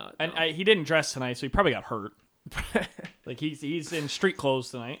 Probably not. And no. He didn't dress tonight, so he probably got hurt. Like, he's in street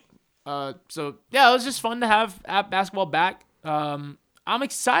clothes tonight. So, yeah, it was just fun to have app basketball back. I'm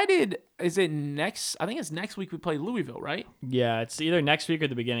excited. Is it next? I think it's next week we play Louisville, right? Yeah, it's either next week or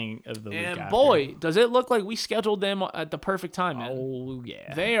the beginning of the week after. And boy, does it look like we scheduled them at the perfect time, man. Oh,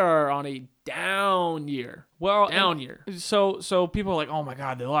 yeah. They are on a down year. Year. So people are like, oh my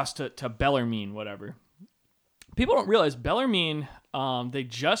God, they lost to Bellarmine, whatever. People don't realize Bellarmine, they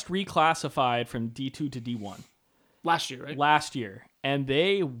just reclassified from D2 to D1. Last year, right? Last year. And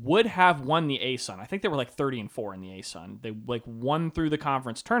they would have won the ASUN. I think they were like 30-4 in the ASUN. They won through the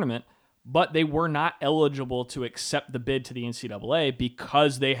conference tournament, but they were not eligible to accept the bid to the NCAA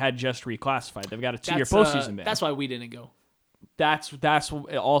because they had just reclassified. They've got a 2-year postseason ban. That's why we didn't go. That's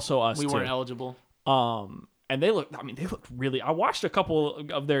also us. We weren't eligible. And they looked really. I watched a couple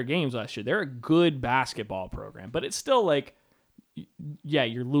of their games last year. They're a good basketball program, but it's still like, yeah,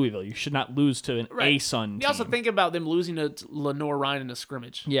 you're Louisville. You should not lose to an ASUN team. You also think about them losing to Lenore Ryan in a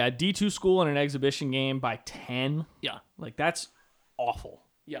scrimmage. Yeah, D2 school in an exhibition game by 10. Yeah. Like, that's awful.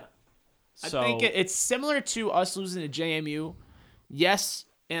 Yeah. So, I think it's similar to us losing to JMU. Yes,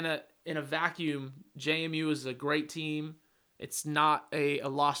 in a vacuum, JMU is a great team. It's not a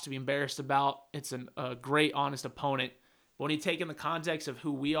loss to be embarrassed about. It's a great, honest opponent. But when you take in the context of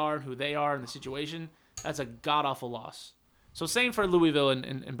who we are and who they are in the situation, that's a god-awful loss. So same for Louisville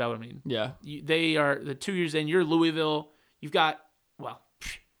and Bellarmine. Yeah. They are the 2 years in. You're Louisville. You've got,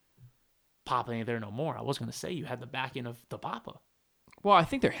 Papa ain't there no more. I was going to say you had the backing of the Papa. Well, I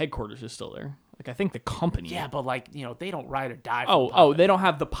think their headquarters is still there. Like, I think the company. Yeah, but like, they don't ride or die. From Oh, Papa. they don't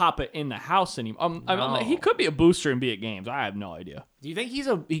have the Papa in the house anymore. I mean, he could be a booster and be at games. I have no idea. Do you think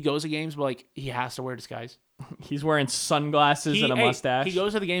he goes to games, but like he has to wear disguise? He's wearing sunglasses and a mustache. He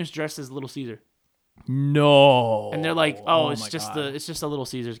goes to the games dressed as Little Caesar. No. And they're like, it's my just God. it's just a Little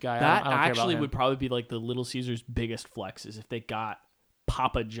Caesars guy. That I don't care about actually him. would probably be like the Little Caesars' biggest flex is if they got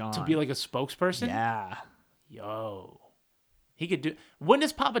Papa John to be like a spokesperson. Yeah. Yo, he could do. When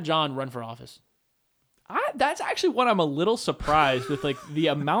does Papa John run for office? That's actually what I'm a little surprised with, like the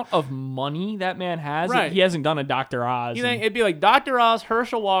amount of money that man has. Right. He hasn't done a Dr. Oz. You think it'd be like Dr. Oz,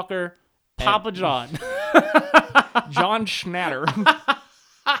 Herschel Walker, Papa John, John Schnatter.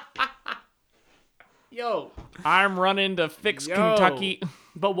 Yo, I'm running to fix Kentucky.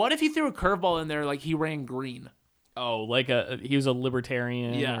 But what if he threw a curveball in there like he ran green? Oh, like he was a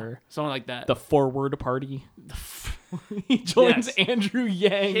libertarian or something like that. the Forward Party. He joins Yes. Andrew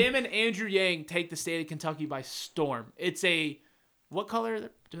Yang. Him and Andrew Yang take the state of Kentucky by storm. It's what color? Do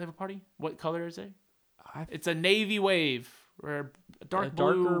they have a party? What color is it? It's a navy wave or a darker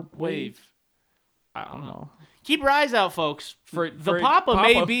darker wave. I don't know. Keep your eyes out, folks. For Papa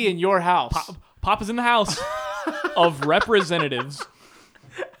may be in your house. Papa's in the House of Representatives.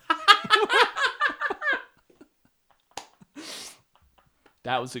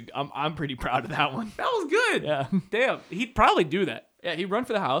 That was I'm pretty proud of that one. That was good. Yeah. Damn. He'd probably do that. Yeah, he'd run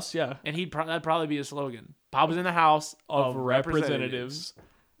for the House, yeah. And that'd probably be a slogan. Papa's in the House Of Representatives.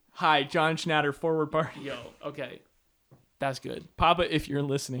 Hi, John Schnatter, Forward Party. Yo, okay. That's good. Papa, if you're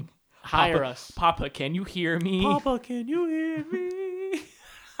listening. Hire Papa, us. Papa, can you hear me? Papa, can you hear me?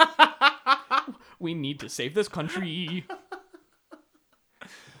 We need to save this country.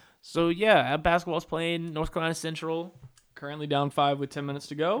 So, yeah, basketball's playing North Carolina Central. Currently down 5 with 10 minutes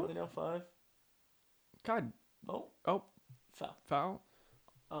to go. Down 5. God. Oh, Foul.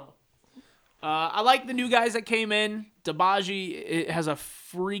 Oh. I like the new guys that came in. Dibaji has a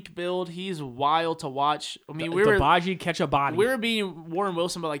freak build. He's wild to watch. I mean, Dibaji catch a body. we were beating Warren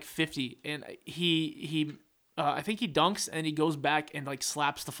Wilson by like 50, and he I think he dunks and he goes back and like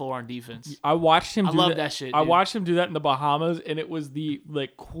slaps the floor on defense. I watched him. I love that shit. I Dude. watched him do that in the Bahamas, and it was the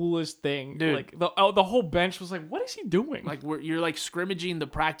like coolest thing. Dude. Like the whole bench was like, "What is he doing?" Like you're like scrimmaging the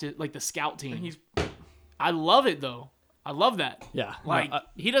practice, like the scout team. he's I love it though. I love that. yeah. Like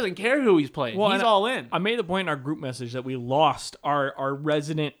he doesn't care who he's playing. Well, he's and all in. I made the point in our group message that we lost our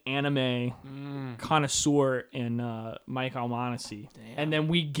resident anime connoisseur in Mike Almonacci, and then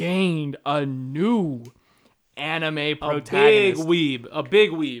we gained a new anime protagonist, A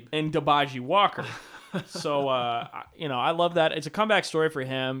big weeb. in Dibaji Walker. So, I love that. It's a comeback story for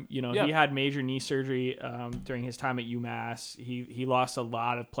him. He had major knee surgery during his time at UMass. He lost a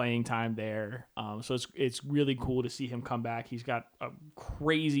lot of playing time there. So it's really cool to see him come back. He's got a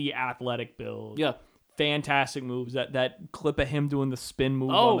crazy athletic build. Yeah. Fantastic moves. That clip of him doing the spin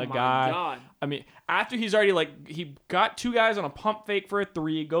move Oh on the my guy. God. I mean, after he's already he got 2 guys on a pump fake for a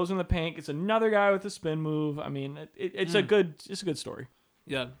 3, goes in the paint, it's another guy with a spin move. I mean, it's a good story.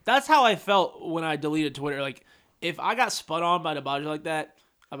 Yeah, that's how I felt when I deleted Twitter. Like, if I got spun on by Dibaji like that,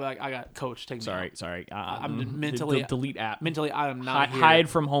 I'd be like, I got coach. Take me out. Sorry. I'm mentally delete app. Mentally, I am not here. Hide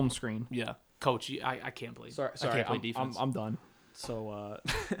from home screen. Yeah, coach. I can't play. Sorry. I can't play defense. I'm done. So,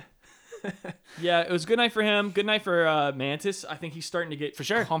 yeah, it was a good night for him. Good night for Mantis. I think he's starting to get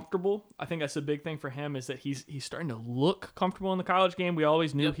comfortable. I think that's a big thing for him is that he's starting to look comfortable in the college game. We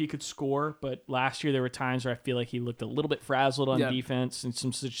always knew he could score, but last year there were times where I feel like he looked a little bit frazzled on defense and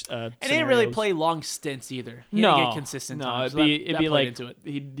some such. And he didn't really play long stints either. He didn't get consistent time. It'd be like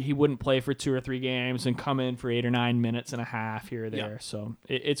he wouldn't play for 2 or 3 games and come in for 8 or 9 minutes and a half here or there. Yeah. So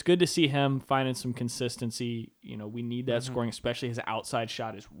it's good to see him finding some consistency. We need that scoring, especially his outside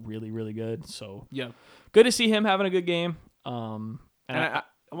shot is really, really good. So good to see him having a good game. And I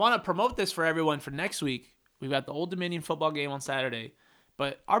want to promote this for everyone for next week. We've got the Old Dominion football game on Saturday,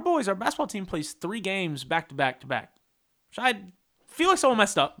 but our basketball team plays 3 games back to back to back. Which I feel like someone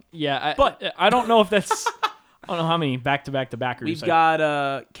messed up. Yeah, but I don't know if that's. I don't know how many back to back to backers. We've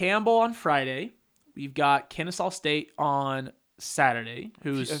got Campbell on Friday. We've got Kennesaw State on Saturday,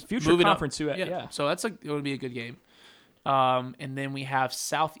 who's a future conference. Yeah, so that's it would be a good game. And then we have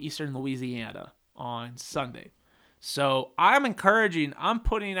Southeastern Louisiana on Sunday. So I'm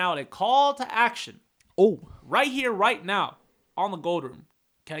putting out a call to action. Oh, right here, right now, on the Gold Room.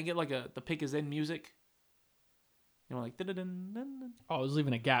 Can I get like the pick is in music? Like. I was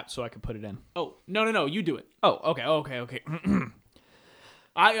leaving a gap so I could put it in. Oh no, you do it. Oh, okay. Hold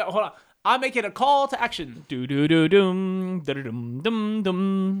on. I'm making a call to action.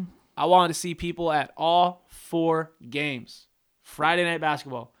 I wanted to see people at all 4 games. Friday night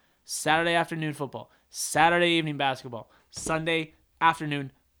basketball. Saturday afternoon football, Saturday evening basketball, Sunday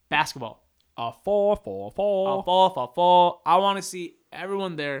afternoon basketball. A 4-4-4. Fall. I want to see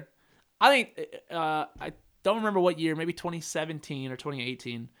everyone there. I think I don't remember what year, maybe 2017 or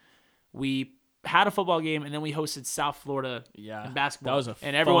 2018. We had a football game and then we hosted South Florida in basketball. That was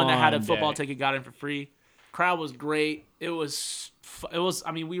and everyone that had a fun football day. ticket got in for free. Crowd was great. It was.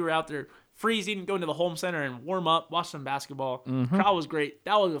 I mean, we were out there freezing, going to the home center and warm up, watch some basketball. Crowd was great.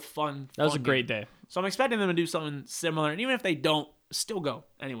 That was a fun. That was a fun great game. day. So I'm expecting them to do something similar, and even if they don't, still go.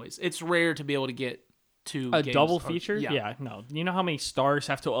 Anyways, it's rare to be able to get to A games double or- feature? Yeah. No. You know how many stars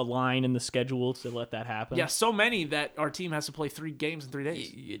have to align in the schedule to let that happen? Yeah, so many that our team has to play 3 games in 3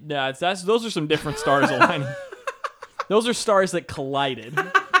 days. Yeah, those are some different stars aligning. Those are stars that collided.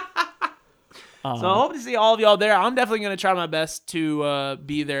 So I hope to see all of y'all there. I'm definitely going to try my best to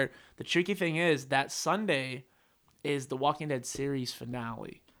be there. The tricky thing is that Sunday is the Walking Dead series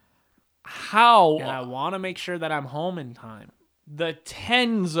finale. How And I want to make sure that I'm home in time. the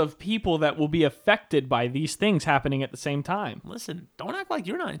tens of people that will be affected by these things happening at the same time. Listen, don't act like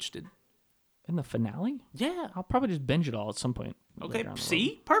you're not interested. In the finale? Yeah. I'll probably just binge it all at some point. Okay, later on the road.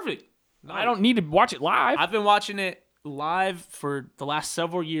 see? Perfect. I don't need to watch it live. I've been watching it live for the last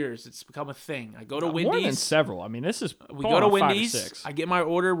several years. It's become a thing. I go to More than Wendy's. several. I mean, this is We go to going on 5 or Wendy's. 6. I get my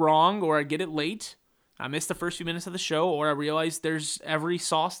order wrong or I get it late. I miss the first few minutes of the show, or I realize there's every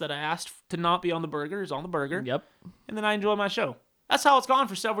sauce that I asked to not be on the burger is on the burger. Yep. And then I enjoy my show. That's how it's gone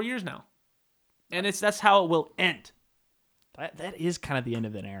for several years now. And that's how it will end. That is kind of the end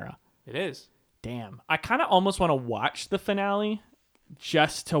of an era. It is. Damn. I kind of almost want to watch the finale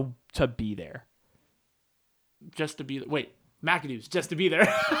just to be there. Just to be there. Wait, McAdoo's just to be there.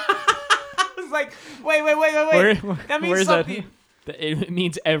 I was like, wait. That means where's something. It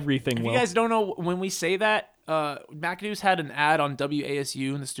means everything. If Will. you guys don't know, when we say that, McAdoo's had an ad on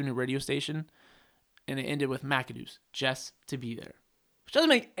WASU, the student radio station, and it ended with McAdoo's, just to be there. Which doesn't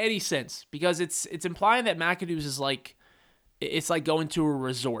make any sense, because it's implying that McAdoo's is like, it's like going to a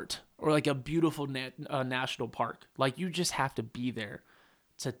resort or like a beautiful national park. Like, you just have to be there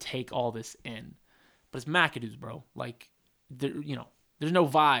to take all this in. But it's McAdoo's, bro. Like, there's no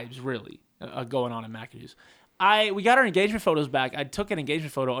vibes really going on in McAdoo's. We got our engagement photos back. I took an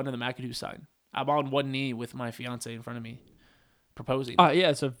engagement photo under the McAdoo sign. I'm on one knee with my fiance in front of me, proposing. Yeah,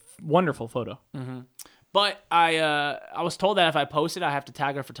 it's a wonderful photo. But I was told that if I post it, I have to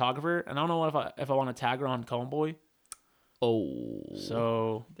tag our photographer, and I don't know if I want to tag her on Coneboy. Oh,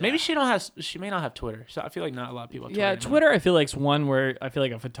 So maybe she may not have Twitter. So I feel like not a lot of people have Twitter. yeah. anymore. Twitter, I feel like, is one where I feel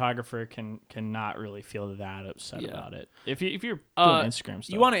like a photographer cannot really feel that upset Yeah. about it. If you're doing Instagram stuff,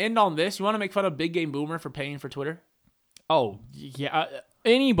 You want to end on this? You want to make fun of Big Game Boomer for paying for Twitter? Oh, yeah.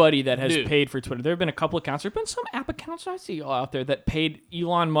 Anybody that has Dude. paid for Twitter, there have been a couple accounts. There have been some app accounts I see out there that paid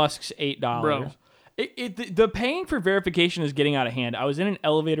Elon Musk's $8. Bro. The paying for verification is getting out of hand. I was in an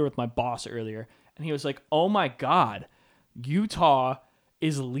elevator with my boss earlier, and he was like, "Oh my God, Utah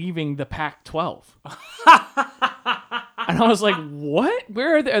is leaving the Pac-12." And I was like, "What?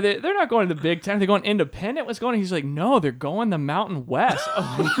 Where are they? They're not going to the Big Ten. They're going independent. What's going on?" He's like, "No, they're going the Mountain West."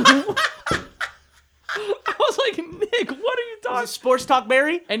 I was like, "Nick, what are you talking?" Sports Talk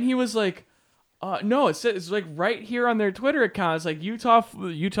Barry? And he was like, no, it's like right here on their Twitter account. It's like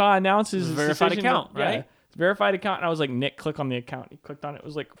Utah announces its verified decision account, to- yeah, right? it's a verified account. And I was like, Nick, click on the account. He clicked on it. It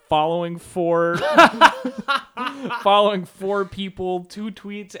was like following 4 people, 2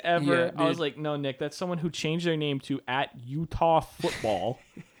 tweets ever. Yeah, I was dude. like, no, Nick, that's someone who changed their name to @UtahFootball.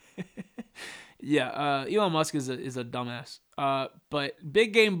 Yeah, Elon Musk is a dumbass. But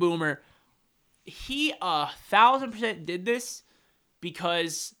Big Game Boomer, he 1,000% did this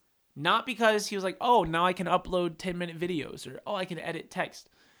not because he was like, oh, now I can upload 10-minute videos, or oh, I can edit text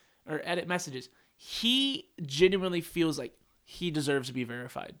or edit messages. He genuinely feels like he deserves to be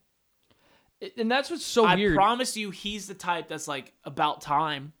verified. And that's what's so I weird. promise you, he's the type that's like, about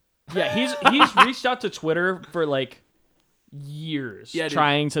time. Yeah, he's reached out to Twitter for like years, Yeah, dude.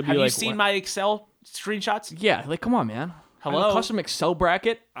 trying to be Have like, you seen my Excel screenshots? yeah, like, come on, man. I have a Hello? custom Excel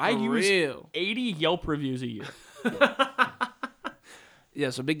bracket. I For use real. 80 Yelp reviews a year. Yeah,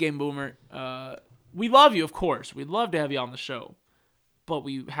 so Big Game Boomer, we love you, of course. We'd love to have you on the show, but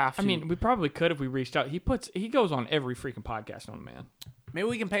we have to. I mean, we probably could if we reached out. He goes on every freaking podcast on man. maybe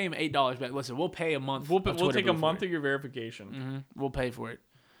we can pay him $8 back. Listen, we'll pay a month. We'll of take Twitter a Blue month for of your verification. it. We'll pay for it.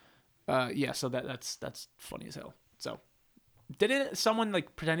 Yeah, so that's funny as hell. So, didn't someone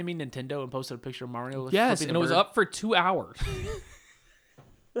like pretend to be Nintendo and posted a picture of Mario? Yes, flipping and a it was bird? up for 2 hours.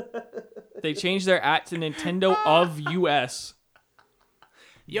 They changed their @ to Nintendo of US.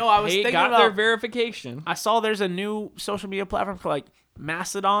 Yo, I was They thinking got about. their verification. I saw there's a new social media platform for like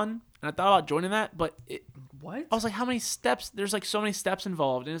Mastodon, and I thought about joining that, but What? I was like, how many steps? There's like so many steps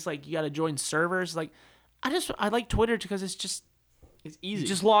involved, and it's like you got to join servers. Like, I like Twitter because it's easy. you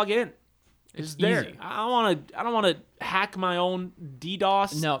just log in. It's there. easy. I don't want to hack my own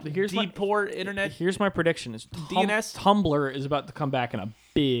DDoS. No, but here's poor internet Here's my prediction: is DNS? Tumblr is about to come back in a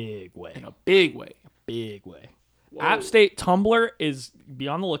big way. in a big way. Big way. App State Tumblr is be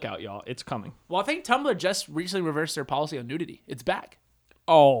on the lookout, y'all. It's coming. Well, I think Tumblr just recently reversed their policy on nudity. It's back.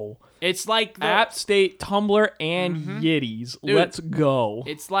 Oh, It's like App State Tumblr and Yitties. Dude. Let's go.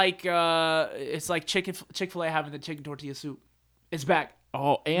 It's like Chick-fil-A having the chicken tortilla soup. It's back.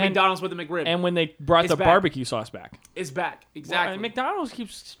 Oh, and McDonald's with the McRib. and when they brought It's the back. barbecue sauce back. It's back. Exactly. And McDonald's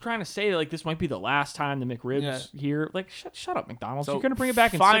keeps trying to say like this might be the last time the McRib's here. Like shut up, McDonald's. So You're gonna bring it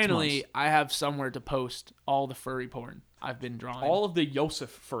back in finally, 6 months. I have somewhere to post all the furry porn I've been drawing. All of the Yosef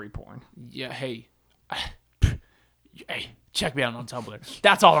furry porn. Yeah, hey, check me out on Tumblr.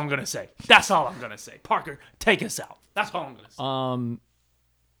 That's all I'm gonna say. Parker, take us out. That's all I'm gonna say.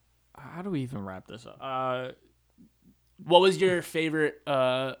 How do we even wrap this up? What was your favorite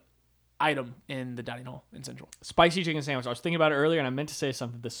item in the dining hall in Central? Spicy chicken sandwich. I was thinking about it earlier, and I meant to say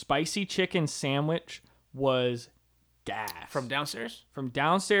something. The spicy chicken sandwich was gas. From downstairs? From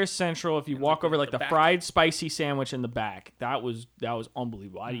downstairs Central, if you walk over like the back. fried spicy sandwich in the back, that was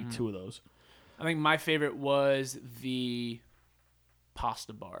unbelievable. I'd eat 2 of those. I think my favorite was the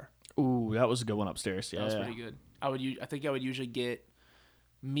pasta bar. Ooh, that was a good one upstairs. Yeah, That was pretty good. I think I would usually get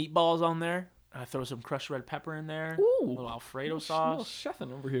meatballs on there. I throw some crushed red pepper in there. Ooh. A little Alfredo Little sauce.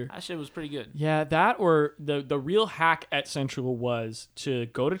 chefing over here. That shit was pretty good. Yeah, that or the real hack at Central was to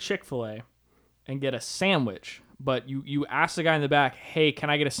go to Chick-fil-A and get a sandwich, but you ask the guy in the back, hey, can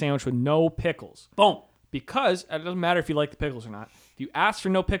I get a sandwich with no pickles? Boom. Because it doesn't matter if you like the pickles or not. If you ask for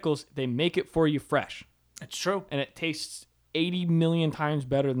no pickles, they make it for you fresh. It's true. And it tastes 80 million times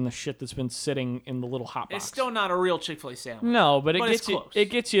better than the shit that's been sitting in the little hot box. It's still not a real Chick-fil-A sandwich. No, but But it's close. it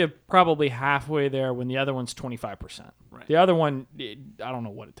gets you probably halfway there when the other one's 25%. Right. The other one, I don't know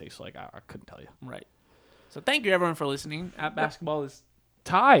what it tastes like. I couldn't tell you. Right. So thank you everyone for listening. At basketball is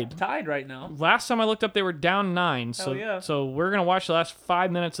Tied. right now. Last time I looked up, they were down 9. So, Hell yeah. so we're going to watch the last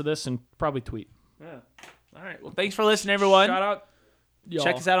 5 minutes of this and probably tweet. Yeah. All right. Well, thanks for listening, everyone. Shout out. Y'all.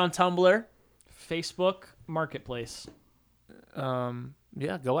 Check us out on Tumblr. Facebook Marketplace.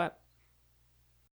 Yeah, go at.